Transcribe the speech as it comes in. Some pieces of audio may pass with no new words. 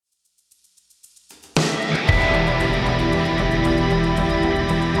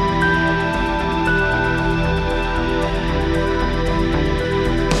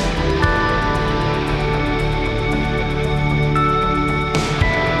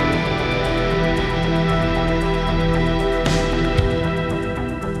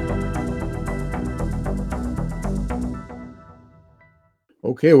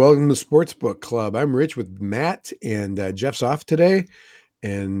Okay, welcome to Sportsbook Club. I'm Rich with Matt, and Jeff's off today.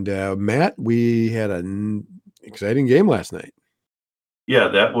 And Matt, we had an exciting game last night. Yeah,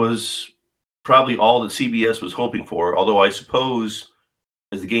 that was probably all that CBS was hoping for, although I suppose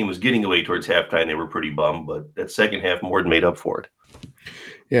as the game was getting away towards halftime, they were pretty bummed, but that second half more than made up for it.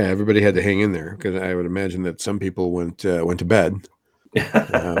 Yeah, everybody had to hang in there because I would imagine that some people went to bed,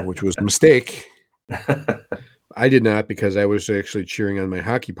 which was a mistake. I did not, because I was actually cheering on my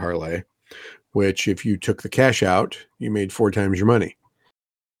hockey parlay, which if you took the cash out, you made 4 times your money.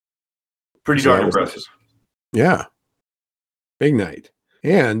 Pretty darn impressive. Nice. Yeah. Big night.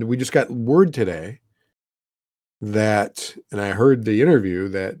 And we just got word today that, and I heard the interview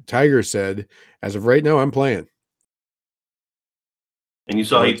that Tiger said, as of right now, I'm playing. And you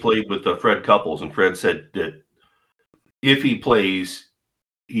saw he played with Fred Couples, and Fred said that if he plays,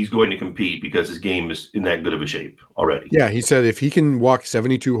 he's going to compete because his game is in that good of a shape already. Yeah, he said if he can walk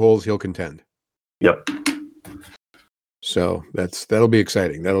 72 holes, he'll contend. Yep. So that'll be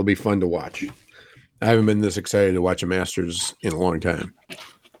exciting. That'll be fun to watch. I haven't been this excited to watch a Masters in a long time.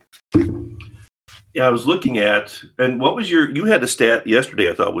 Yeah, I was looking at, and what was you had a stat yesterday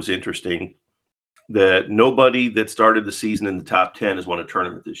I thought was interesting, that nobody that started the season in the top 10 has won a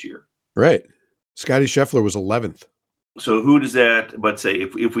tournament this year. Right. Scotty Scheffler was 11th. So who does that, but say,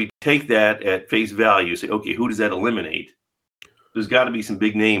 if we take that at face value, say, okay, who does that eliminate? There's got to be some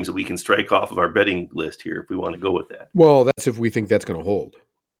big names that we can strike off of our betting list here if we want to go with that. Well, that's if we think that's going to hold.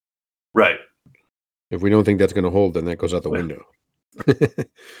 Right. If we don't think that's going to hold, then that goes out the window. Yeah,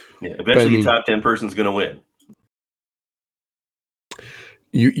 eventually the top 10 person's going to win.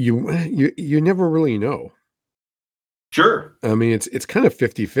 You never really know. Sure. I mean, it's kind of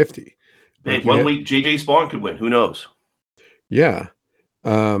 50-50. Hey, one week JJ Spawn could win. Who knows? Yeah.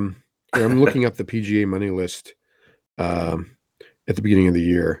 I'm looking up the PGA money list at the beginning of the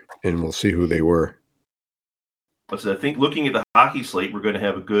year, and we'll see who they were. So I think looking at the hockey slate, we're going to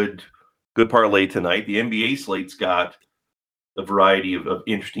have a good parlay tonight. The NBA slate's got a variety of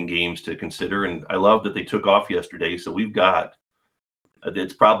interesting games to consider, and I love that they took off yesterday. So we've got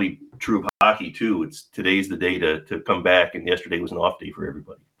it's probably true of hockey too. Today's the day to come back, and yesterday was an off day for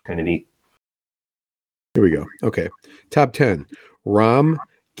everybody. Kind of neat. Here we go. Okay. Top 10. Rahm,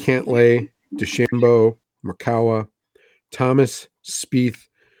 Cantlay, DeChambeau, Morikawa, Thomas, Spieth,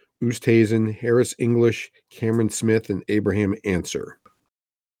 Oosthuizen, Harris English, Cameron Smith, and Abraham Answer.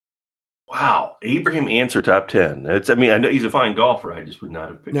 Wow. Abraham Answer top 10. I know he's a fine golfer. I just would not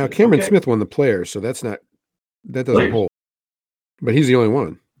have picked Now, him. Cameron Smith won the Players, so that doesn't hold. But he's the only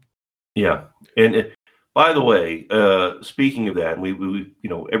one. Yeah. And by the way, speaking of that, we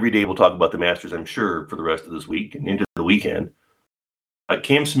every day we'll talk about the Masters, I'm sure, for the rest of this week and into the weekend.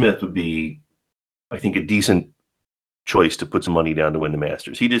 Cam Smith would be, I think, a decent choice to put some money down to win the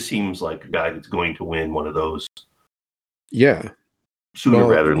Masters. He just seems like a guy that's going to win one of those. Yeah. Sooner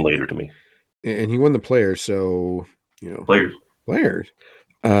rather than later to me. And he won the Players, so, Players.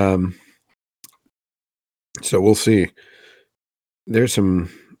 So we'll see. There's some...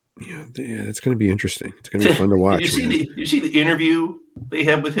 Yeah, it's going to be interesting. It's going to be fun to watch. Did you see the interview they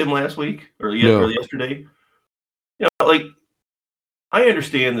had with him last week or yesterday? I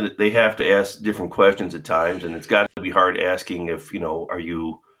understand that they have to ask different questions at times, and it's got to be hard asking if, are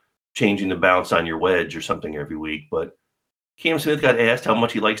you changing the bounce on your wedge or something every week? But Cam Smith got asked how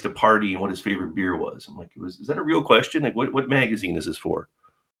much he likes to party and what his favorite beer was. I'm like, is that a real question? Like, what magazine is this for?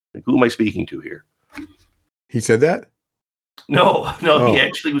 Like, who am I speaking to here? He said that? No, He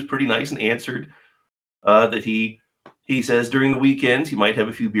actually was pretty nice and answered that he says during the weekends he might have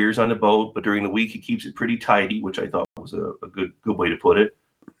a few beers on the boat, but during the week he keeps it pretty tidy, which I thought was a good way to put it.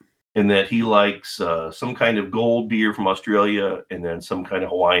 And that he likes some kind of gold beer from Australia and then some kind of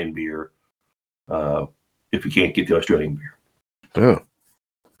Hawaiian beer if you can't get the Australian beer. Oh.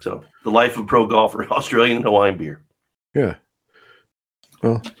 So the life of pro golfer, Australian and Hawaiian beer. Yeah.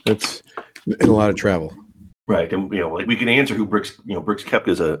 Well, that's a lot of travel. Right, and we can answer who Brooks Koepka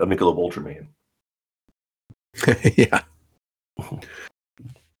is a Michelob Ultra man. Yeah.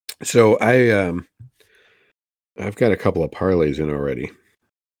 So I've got a couple of parlays in already.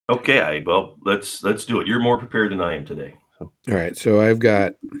 Okay, let's do it. You're more prepared than I am today. All right, so I've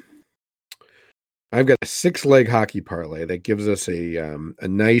got a 6-leg hockey parlay that gives us a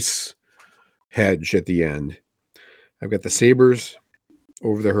nice hedge at the end. I've got the Sabres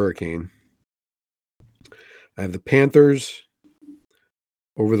over the Hurricane. I have the Panthers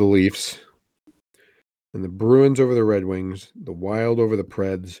over the Leafs, and the Bruins over the Red Wings, the Wild over the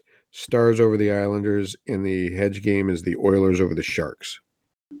Preds, Stars over the Islanders, and the hedge game is the Oilers over the Sharks.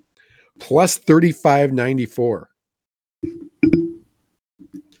 Plus 35.94.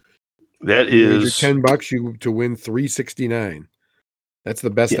 That you wager is $10 you to win 369. That's the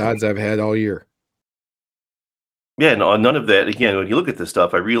best odds I've had all year. Yeah, no, none of that. Again, when you look at this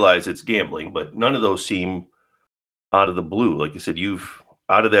stuff, I realize it's gambling, but none of those seem out of the blue. Like you said,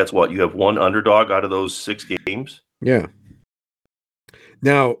 out of that's what you have one underdog out of those 6 games. Yeah.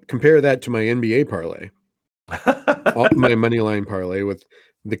 Now compare that to my NBA parlay, my money line parlay with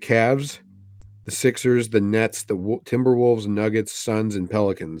the Cavs, the Sixers, the Nets, the Timberwolves, Nuggets, Suns, and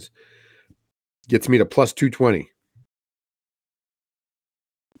Pelicans. Gets me to plus 220.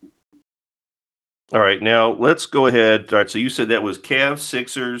 All right, now let's go ahead. All right, so you said that was Cavs,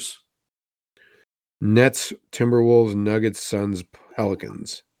 Sixers, Nets, Timberwolves, Nuggets, Suns,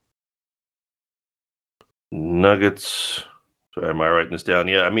 Pelicans. Nuggets. Sorry, am I writing this down?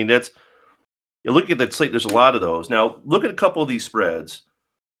 Yeah, I mean you look at that slate. There's a lot of those. Now look at a couple of these spreads.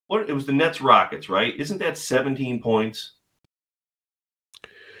 It was the Nets Rockets, right? Isn't that 17 points?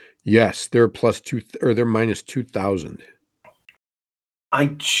 Yes, they're plus 2 or they're minus 2,000.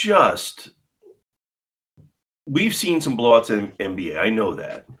 We've seen some blowouts in NBA. I know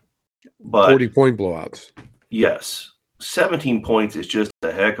that. But 40-point blowouts. Yes. 17 points is just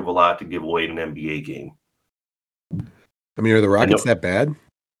a heck of a lot to give away in an NBA game. I mean, are the Rockets that bad?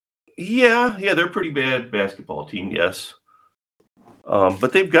 Yeah, they're a pretty bad basketball team, yes.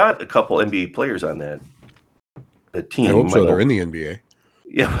 But they've got a couple NBA players on that team. I hope so. They're in the NBA.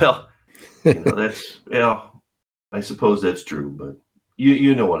 Yeah, well, I suppose that's true, but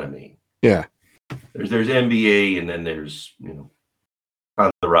you know what I mean. Yeah. There's NBA, and then there's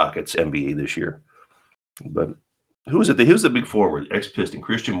on the Rockets NBA this year. But who's the big forward? Ex-Piston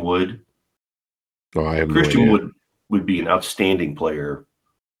Christian Wood. Oh, I have Christian no idea. would be an outstanding player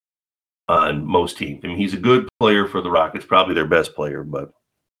on most teams. I mean, he's a good player for the Rockets, probably their best player. But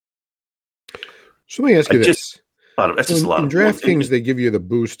so let me ask you this: that's just a lot. In DraftKings, they give you the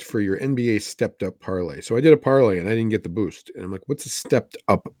boost for your NBA stepped-up parlay. So I did a parlay and I didn't get the boost, and I'm like, "What's a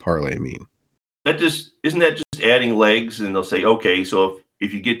stepped-up parlay mean?" Isn't that just adding legs? And they'll say, okay, so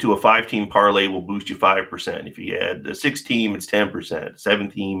if you get to a 5-team parlay, we'll boost you 5%. If you add a 6-team, it's 10%.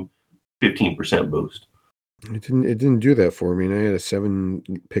 7-team, 15% boost. It didn't do that for me, and I had a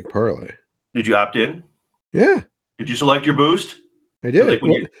 7-pick parlay. Did you opt in? Yeah. Did you select your boost? I did.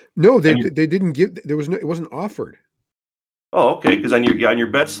 No, they didn't give. It wasn't offered. Oh, okay. Because on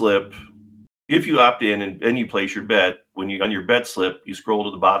your bet slip, if you opt in and you place your bet, on your bet slip, you scroll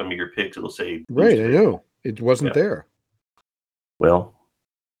to the bottom of your picks, it'll say right. I know it wasn't there. Well,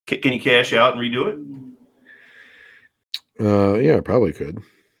 can you cash out and redo it? Yeah, I probably could.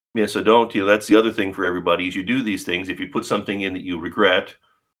 Yeah, so don't. That's the other thing for everybody is you do these things. If you put something in that you regret,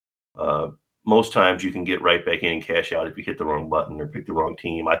 most times you can get right back in and cash out if you hit the wrong button or pick the wrong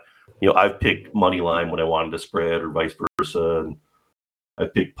team. I've picked money line when I wanted to spread or vice versa, and I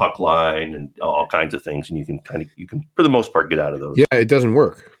picked puck line and all kinds of things, and you can for the most part get out of those. Yeah, it doesn't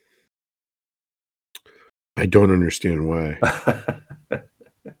work. I don't understand why.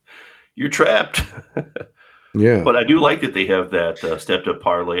 You're trapped. Yeah, but I do like that they have that stepped up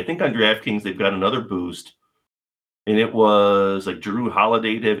parlay. I think on DraftKings they've got another boost, and it was like Drew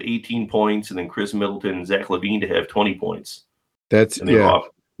Holiday to have 18 points, and then Chris Middleton and Zach LaVine to have 20 points. That's an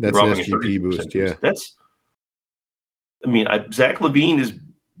SGP boost. Yeah, Zach LaVine is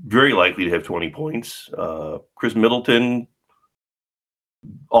very likely to have 20 points. Chris Middleton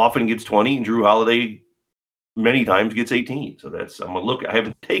often gets 20, and Drew Holiday many times gets 18. So I'm gonna look. I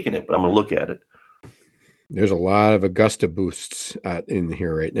haven't taken it, but I'm gonna look at it. There's a lot of Augusta boosts in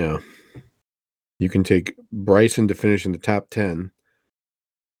here right now. You can take Bryson to finish in the top 10,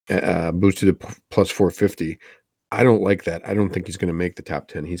 boosted to plus 450. I don't like that. I don't think he's going to make the top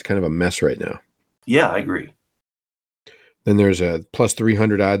 10. He's kind of a mess right now. Yeah, I agree. Then there's a plus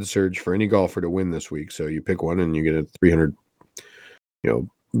 300 odds surge for any golfer to win this week. So you pick one and you get a 300,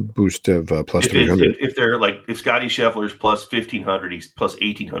 boost of plus 300. If they're if Scotty Scheffler's plus 1,500, he's plus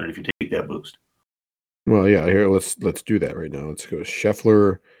 1,800 if you take that boost. Well, yeah, here, let's do that right now. Let's go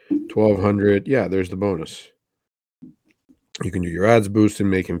Scheffler, 1,200. Yeah, there's the bonus. You can do your odds boost and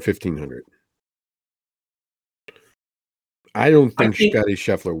make him 1,500. I don't think Scotty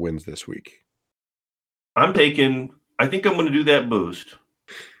Scheffler wins this week. I think I'm going to do that boost,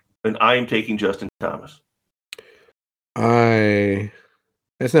 and I am taking Justin Thomas.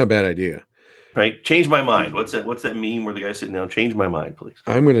 That's not a bad idea. Right? Change my mind. What's that meme where the guy's sitting down? Change my mind, please.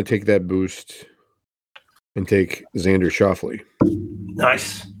 I'm going to take that boost and take Xander Schauffele.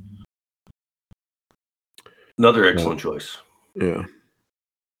 Nice. Another excellent choice. Yeah.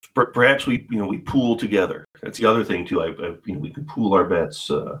 Perhaps we pool together. That's the other thing too. We can pool our bets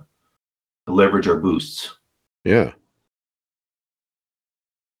to leverage our boosts. Yeah.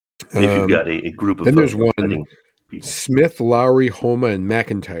 If you've got a group of then there's one people. Smith, Lowry, Homa, and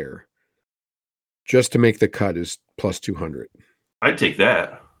McIntyre. Just to make the cut is plus 200. I'd take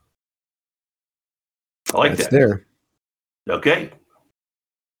that. I like That's that. There. Okay.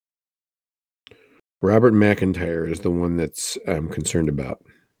 Robert McIntyre is the one that's I'm concerned about.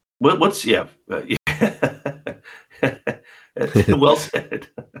 Well said.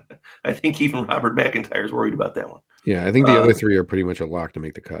 I think even Robert McIntyre is worried about that one. Yeah, I think the other three are pretty much a lock to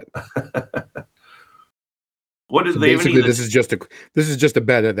make the cut. What is basically this is just a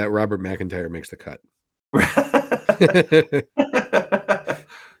bet that Robert McIntyre makes the cut.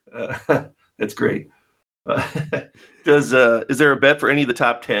 That's great. Is there a bet for any of the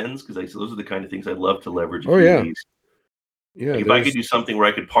top 10s? Because those are the kind of things I'd love to leverage. Yeah. Like if I could do something where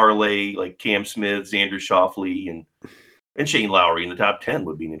I could parlay like Cam Smith, Xander Schauffele, and Shane Lowry in the top 10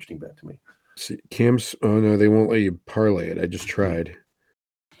 would be an interesting bet to me. See, Cam's. Oh no, they won't let you parlay it. I just tried.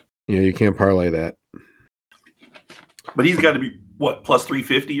 Yeah, you can't parlay that. But he's got to be what, plus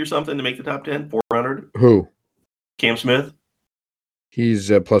 350 or something to make the top 10? 400? Who? Cam Smith?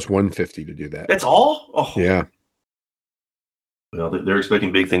 He's plus 150 to do that. That's all? Oh. Yeah. Well, they're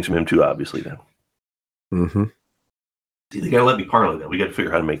expecting big things from him too, obviously, then. Mm-hmm. See, they got to let me parlay that. We got to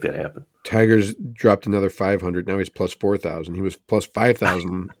figure out how to make that happen. Tiger's dropped another 500. Now he's plus 4,000. He was plus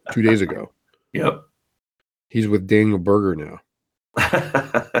 5,000 2 days ago. Yep. He's with Daniel Berger now.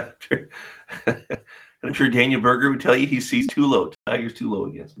 I'm sure Daniel Berger would tell you he's too low. Tiger's too low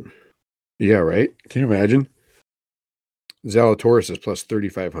against him. Yeah, right? Can you imagine? Zalatoris is plus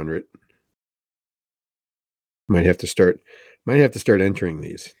 3,500. Might have to start entering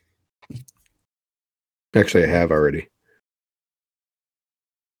these. Actually, I have already.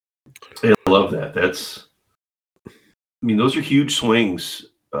 I love that. Those are huge swings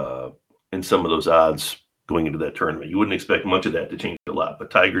in some of those odds going into that tournament. You wouldn't expect much of that to change a lot,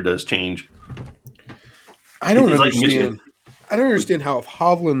 but Tiger does change. I don't understand. I don't understand how if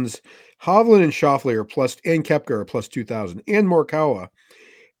Hovland and Schauffele are plus, and Koepka are plus 2,000, and Morikawa,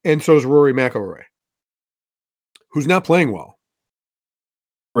 and so is Rory McIlroy, who's not playing well.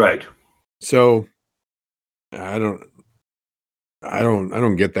 Right. So I don't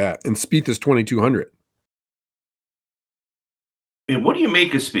get that. And Spieth is 2,200. And what do you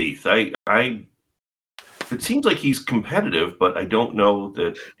make of Spieth? It seems like he's competitive, but I don't know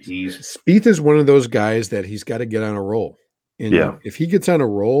that he's. Spieth is one of those guys that he's got to get on a roll. And yeah. If he gets on a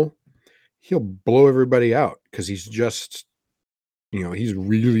roll, he'll blow everybody out because he's just, he's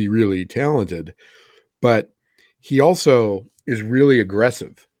really, really talented. But he also is really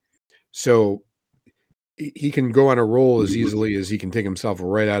aggressive. So he can go on a roll as easily as he can take himself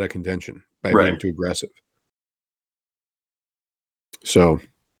right out of contention by being too aggressive. So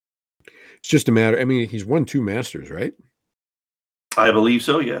it's just a matter. He's won 2 Masters, right? I believe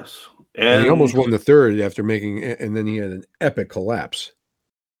so, yes. And he almost won the third after and then he had an epic collapse.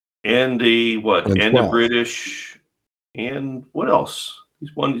 And a British, and what else?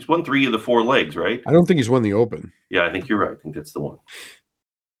 He's won 3 of the 4 legs, right? I don't think he's won the Open. Yeah, I think you're right. I think that's the one.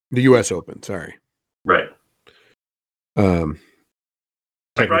 The U.S. Open, sorry. Right.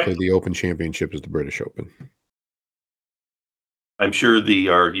 Technically, the Open Championship is the British Open. I'm sure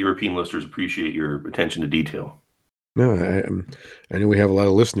our European listeners appreciate your attention to detail. No, I know we have a lot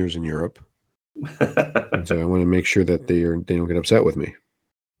of listeners in Europe, and so I want to make sure that they don't get upset with me.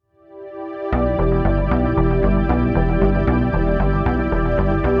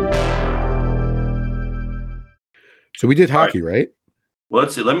 So we did hockey, right? Well,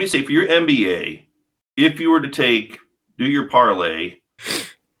 let's see. Let me say for your NBA, if you were to do your parlay,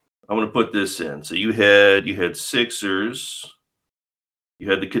 I'm going to put this in. So you had Sixers. You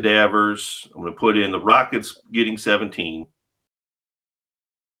had the Cadavers. I'm going to put in the Rockets getting 17.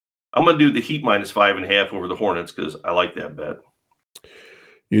 I'm going to do the Heat minus 5.5 over the Hornets because I like that bet.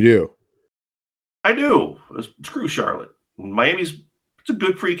 You do? I do. Screw Charlotte. It's a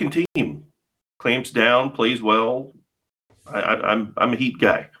good freaking team. Clamps down, plays well. I'm a Heat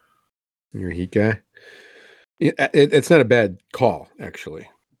guy. You're a Heat guy? It's not a bad call, actually.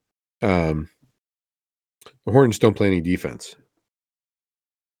 The Hornets don't play any defense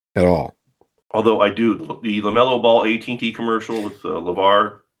at all. Although I do. The LaMelo Ball AT&T commercial with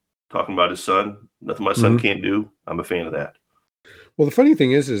LeVar talking about his son. Nothing my son can't do. I'm a fan of that. Well, the funny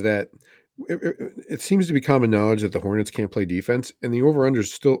thing is that it seems to be common knowledge that the Hornets can't play defense, and the over-under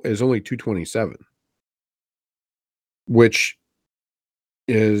still is only 227, which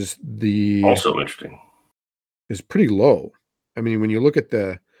is also interesting. Is pretty low. When you look at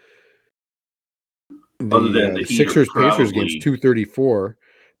the Sixers Pacers game is 234.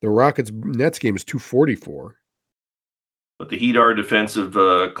 The Rockets Nets game is 244. But the Heat are a defensive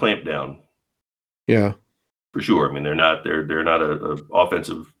clamp down. Yeah, for sure. I mean, they're not a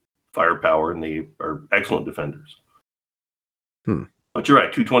offensive firepower, and they are excellent defenders. But you're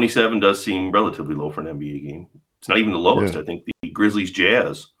right. 227 does seem relatively low for an NBA game. It's not even the lowest. I think the Grizzlies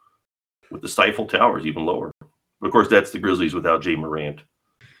Jazz with the Stifle Tower is even lower. But of course, that's the Grizzlies without Jay Morant.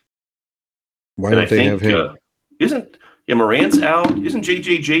 Why don't they have him? Morant's out? Isn't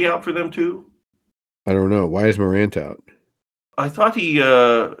JJJ out for them too? I don't know. Why is Morant out? I thought he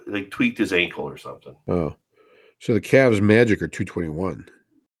tweaked his ankle or something. Oh, so the Cavs Magic are 221.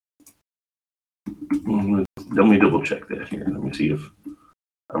 Let me double check that here. Let me see if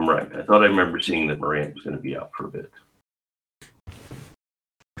I'm right. I thought I remember seeing that Morant was going to be out for a bit.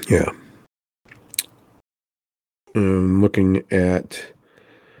 Yeah. I'm looking at,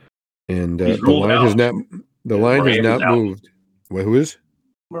 and the line has not moved. Well, who is?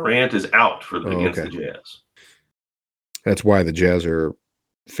 Morant is out against the Jazz. That's why the Jazz are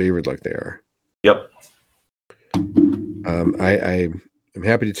favored like they are. Yep. I'm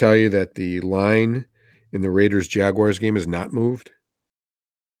happy to tell you that the line in the Raiders-Jaguars game is not moved.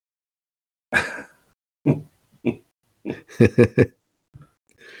 So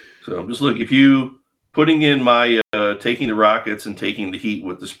I'm just looking. If you putting in my taking the Rockets and taking the Heat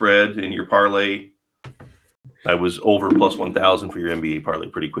with the spread in your parlay, I was over plus 1,000 for your NBA parlay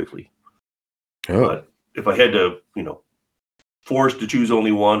pretty quickly. Oh. But if I had to, forced to choose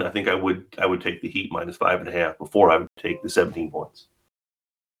only one, I think I would take the Heat minus 5.5 before I would take the 17 points.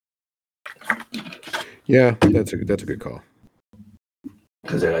 Yeah, that's a good call.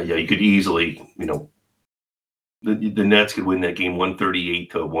 Because you could easily, the Nets could win that game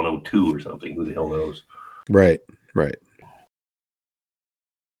 138-102 or something. Who the hell knows? Right. What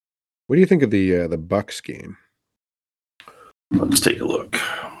do you think of the Bucks game? Let's take a look.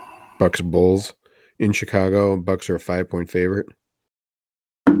 Bucks Bulls in Chicago. Bucks are a 5-point favorite.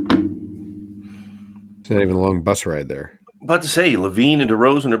 It's not even a long bus ride there. About to say, Levine and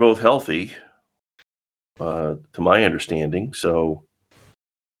DeRozan are both healthy, to my understanding. So,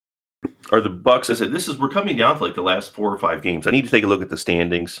 are the Bucks? I said we're coming down to like the last 4 or 5 games. I need to take a look at the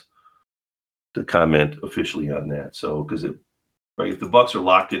standings to comment officially on that. So, because if the Bucks are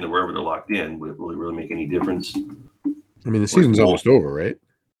locked into wherever they're locked in, will it really make any difference? I mean, the season's almost over, right?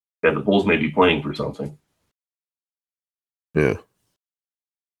 Yeah, the Bulls may be playing for something. Yeah.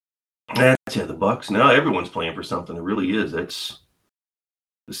 The Bucks. Now everyone's playing for something. It really is. It's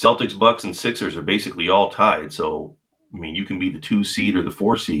the Celtics, Bucks, and Sixers are basically all tied. So, I mean, you can be the 2 seed or the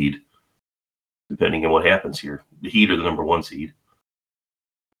 4 seed, depending on what happens here. The Heat are the number 1 seed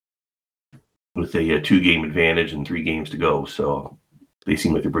with a 2-game advantage and 3 games to go. So they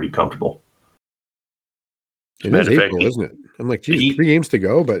seem like they're pretty comfortable. It is April, isn't it? I'm like, geez, 3 games to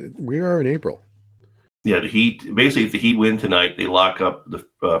go, but we are in April. Yeah, the Heat, basically, if the Heat win tonight, they lock up the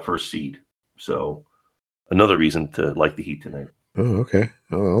first seed. So another reason to like the Heat tonight. Oh, okay.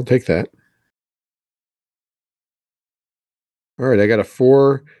 Oh, I'll take that. All right, I got a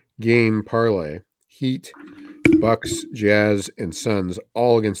 4-game parlay. Heat, Bucks, Jazz, and Suns,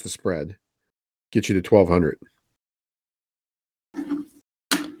 all against the spread. Get you to 1,200.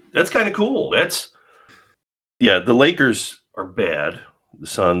 That's kind of cool. The Lakers are bad. The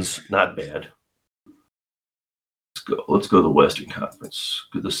Suns, not bad. Let's go to the Western Conference,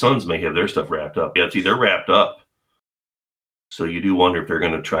 because the Suns may have their stuff wrapped up. Yeah, see, they're wrapped up. So you do wonder if they're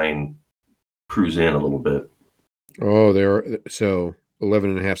going to try and cruise in a little bit. Oh, so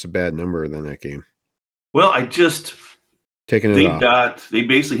 11.5 is a bad number in that game. Well, I just taking it off. They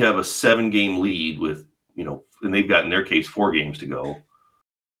basically have a 7-game lead with, and they've got in their case 4 games to go.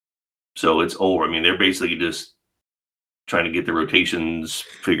 So it's over. I mean, they're basically just trying to get the rotations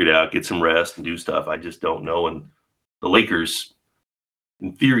figured out, get some rest, and do stuff. I just don't know. And the Lakers,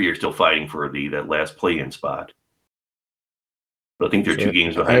 in theory, are still fighting for that last play-in spot. But I think they're 2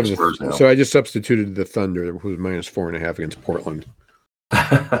 games behind Spurs now. So I just substituted the Thunder, who's minus 4.5 against Portland.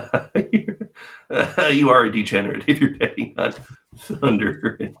 You are a degenerate if you're betting on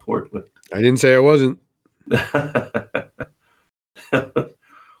Thunder in Portland. I didn't say I wasn't.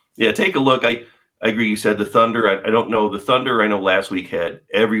 Yeah, take a look. I agree. You said the Thunder. I don't know. The Thunder, I know last week had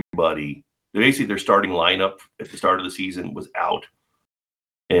everybody. Basically, their starting lineup at the start of the season was out.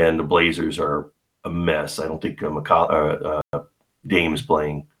 And the Blazers are a mess. I don't think Dame's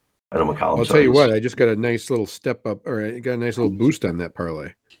playing. I know McCollum. I'll tell you what. I just got a nice little step up, or I got a nice little boost on that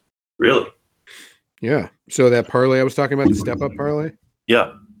parlay. Really? Yeah. So that parlay I was talking about, the step up parlay?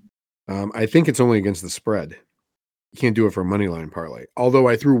 Yeah. I think it's only against the spread. You can't do it for a money line parlay. Although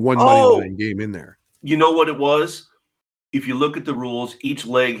I threw one money line game in there. You know what it was? If you look at the rules, each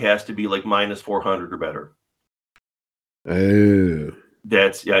leg has to be like minus 400 or better. Oh,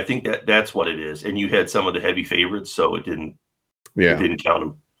 I think that's what it is. And you had some of the heavy favorites, so it didn't count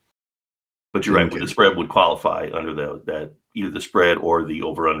them. But you're right, the spread would qualify under that either the spread or the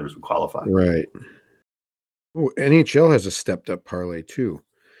over-unders would qualify. Right. Oh, NHL has a stepped-up parlay too,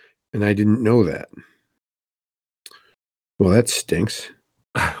 and I didn't know that. Well, that stinks.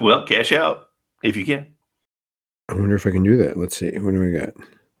 Well, cash out if you can. I wonder if I can do that. Let's see. What do we got?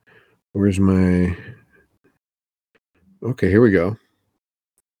 Where's my... Okay, here we go.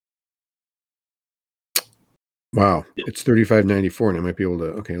 Wow, it's $35.94, and I might be able to...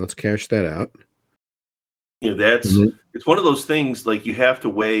 Okay, let's cash that out. It's one of those things, like, you have to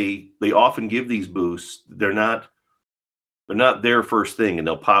weigh. They often give these boosts. They're not their first thing, and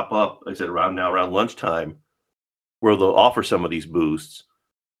they'll pop up, I said, around lunchtime, where they'll offer some of these boosts.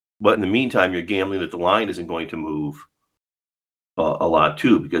 But in the meantime, you're gambling that the line isn't going to move a lot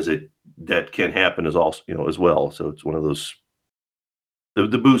too, because that can happen as well. So it's one of those.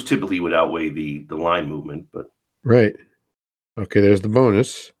 The boost typically would outweigh the line movement, but right. Okay, there's the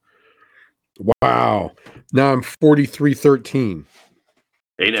bonus. Wow. Now I'm 43-13.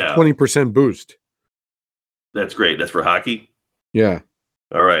 Hey, now 20% boost. That's great. That's for hockey. Yeah.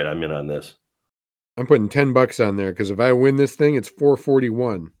 All right, I'm in on this. I'm putting $10 on there because if I win this thing, it's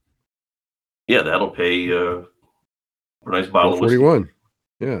 $4.41. Yeah, that'll pay a nice bottle of whiskey. $4.41.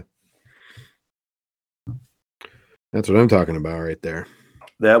 Yeah. That's what I'm talking about right there.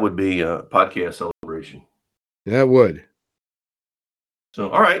 That would be a podcast celebration. That would. So,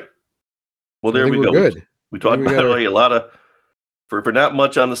 all right. Well, there we go. Good. We talked about a lot of, for not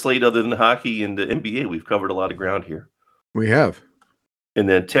much on the slate other than hockey and the NBA. We've covered a lot of ground here. We have. And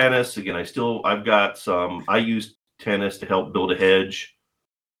then tennis, again, I've got some, I use tennis to help build a hedge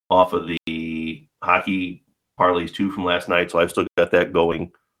off of the hockey parlays too from last night. So I've still got that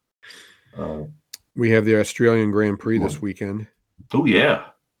going. We have the Australian Grand Prix this weekend. Oh, yeah.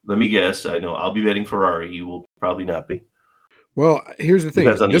 Let me guess. I know I'll be betting Ferrari. You will probably not be. Well, here's the thing.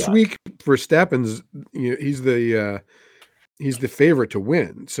 This week, Verstappen's, he's the favorite to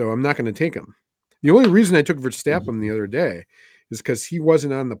win. So I'm not going to take him. The only reason I took Verstappen the other day is because he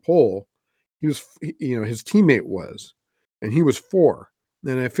wasn't on the pole. He was, his teammate was, and he was 4.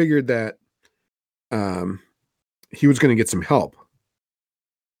 And I figured that he was going to get some help.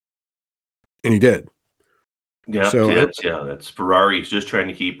 And he did. Yeah, so that's Ferrari is just trying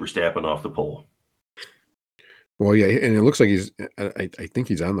to keep Verstappen off the pole. Well, yeah, and it looks like I think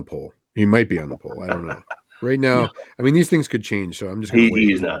he's on the pole. He might be on the pole. I don't know. Right now, I mean, these things could change, so I'm just going to wait.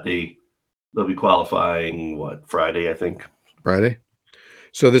 He is not. They'll be qualifying, Friday, I think. Friday?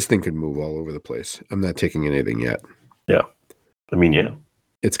 So this thing could move all over the place. I'm not taking anything yet. Yeah. I mean, yeah.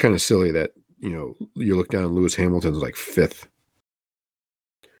 It's kind of silly that, you look down, Lewis Hamilton's like 5th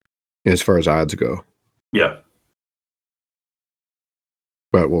as far as odds go. Yeah.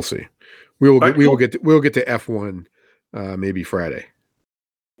 But we'll see. We'll get to F1 maybe Friday.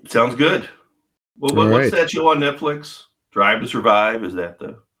 Sounds good. Well, what's that show on Netflix? Drive to Survive? Is that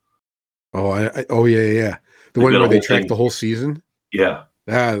the? Oh, yeah. The one where they track the whole season. Yeah.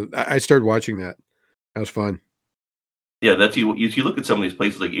 I started watching that. That was fun. Yeah, that's you look at some of these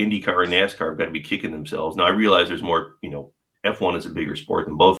places like IndyCar and NASCAR have got to be kicking themselves. Now I realize there's more. F1 is a bigger sport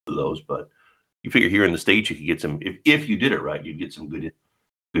than both of those, but you figure here in the States you could get some. If you did it right, you'd get some good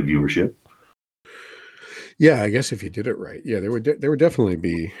viewership. Yeah, I guess if you did it right, there would definitely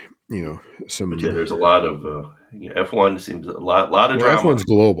be some. But yeah, there's a lot of F1 seems a lot of drama. F1's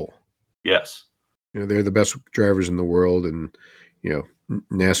global. Yes, they're the best drivers in the world, and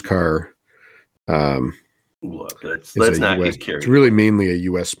NASCAR. Look, let's not get carried. It's really mainly a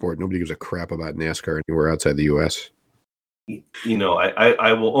U.S. sport. Nobody gives a crap about NASCAR anywhere outside the U.S.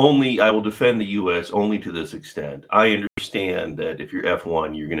 I will defend the U.S. only to this extent. I understand that if you're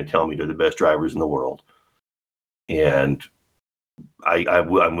F1, you're going to tell me they're the best drivers in the world, and I'm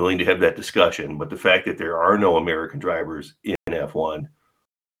willing to have that discussion. But the fact that there are no American drivers in F1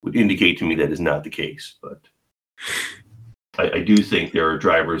 would indicate to me that is not the case. But I do think there are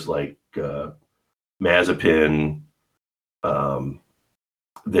drivers like Mazepin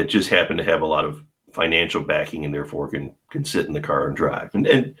that just happen to have a lot of financial backing and therefore can sit in the car and drive.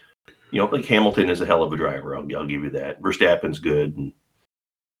 And like Hamilton is a hell of a driver. I'll give you that. Verstappen's good. And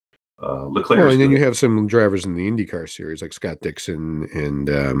Leclerc's and then good. you have some drivers in the IndyCar series like Scott Dixon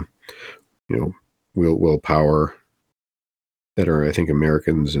and Will Power that are, I think,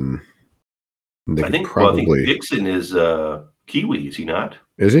 Americans, and they I think Dixon is Kiwi, is he not?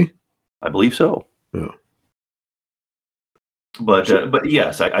 Is he? I believe so. Yeah. But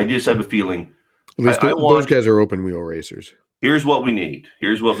yes, I just have a feeling. At least those guys are open wheel racers. Here's what we need.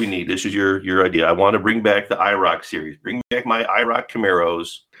 This is your idea. I want to bring back the IROC series. Bring back my IROC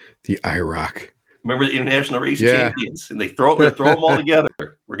Camaros. The IROC. Remember the International Racing Champions? And they throw them all together.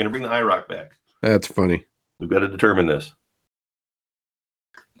 We're going to bring the IROC back. That's funny. We've got to determine this.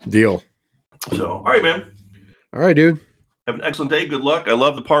 Deal. So, all right, man. All right, dude. Have an excellent day. Good luck. I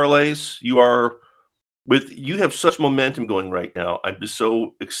love the parlays. You have such momentum going right now. I'm just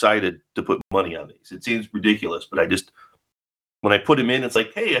so excited to put money on these. It seems ridiculous, but when I put them in, it's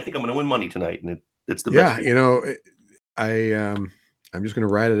like, hey, I think I'm going to win money tonight, and it's the best. Yeah, I'm just going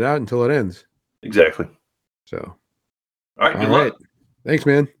to ride it out until it ends. Exactly. So, all right. Good luck. Thanks,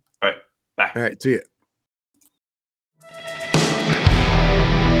 man. All right. Bye. All right. See ya.